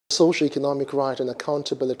Socio-Economic Right and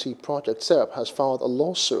Accountability Project SERAP has filed a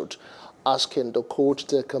lawsuit asking the court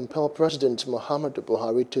to compel President Muhammadu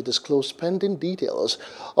Buhari to disclose pending details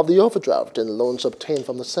of the overdraft and loans obtained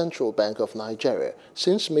from the Central Bank of Nigeria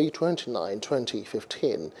since May 29,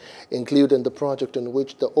 2015, including the project in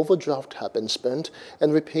which the overdraft had been spent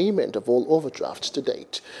and repayment of all overdrafts to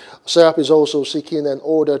date. SERAP is also seeking an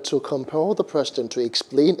order to compel the President to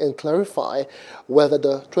explain and clarify whether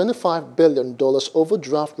the $25 billion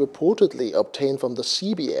overdraft reportedly obtained from the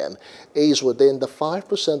CBN is within the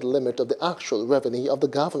 5% limit of the actual revenue of the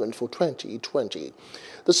government for 2020.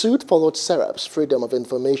 The suit followed SERAP's Freedom of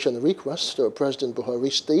Information request to President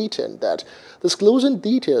Buhari, stating that disclosing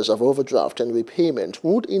details of overdraft and repayment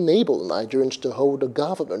would enable Nigerians to hold the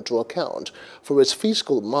government to account for its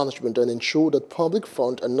fiscal management and ensure that public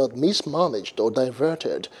funds are not mismanaged or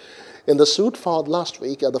diverted. In the suit filed last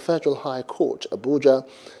week at the Federal High Court, Abuja,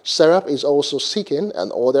 SERAP is also seeking an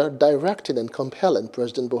order directing and compelling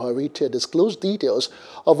President Buhari to disclose details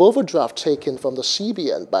of overdraft taken from the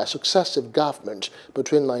CBN by successive government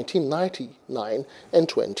between 1999 and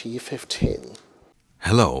 2015.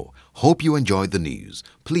 Hello, hope you enjoyed the news.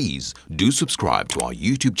 Please do subscribe to our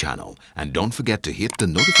YouTube channel and don't forget to hit the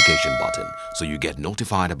notification button so you get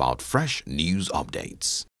notified about fresh news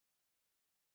updates.